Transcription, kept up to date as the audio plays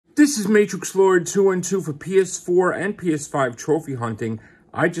This is Matrix Lord 212 for PS4 and PS5 trophy hunting.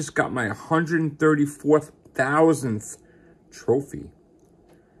 I just got my 134,000th trophy.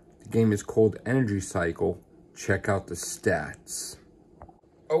 The game is called Energy Cycle. Check out the stats.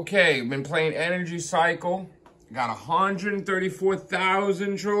 Okay, been playing Energy Cycle. Got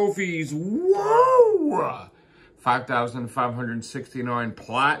 134,000 trophies. Whoa! 5,569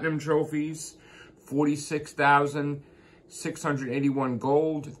 platinum trophies. 46,681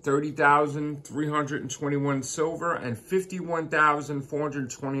 gold, 30,321 silver, and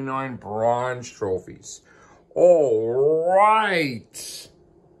 51,429 bronze trophies. All right.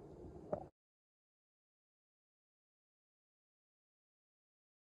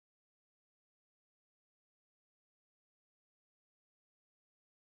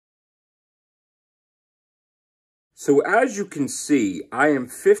 So as you can see, I am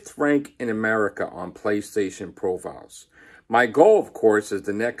 5th rank in America on PlayStation profiles. My goal, of course, is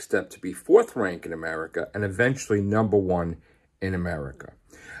the next step to be 4th rank in America and eventually #1 in America.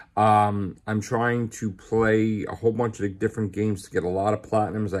 I'm trying to play a whole bunch of different games to get a lot of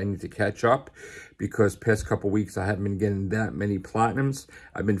platinums. I need to catch up because past couple weeks I haven't been getting that many platinums.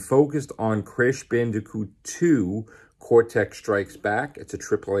 I've been focused on Crash Bandicoot 2, Cortex Strikes Back. It's a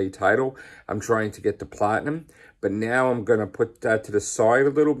AAA title. I'm trying to get the platinum, but now I'm going to put that to the side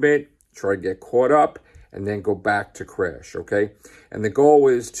a little bit, try to get caught up, and then go back to Crash, okay? And the goal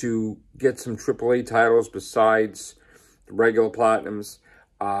is to get some AAA titles besides the regular platinums.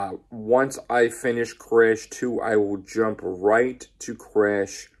 Once I finish Crash 2, I will jump right to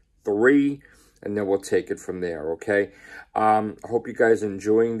Crash 3, and then we'll take it from there, okay? I hope you guys are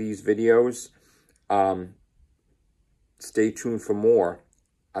enjoying these videos. Stay tuned for more.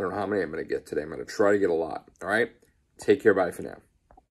 I don't know how many I'm going to get today. I'm going to try to get a lot, all right? Take care. Bye for now.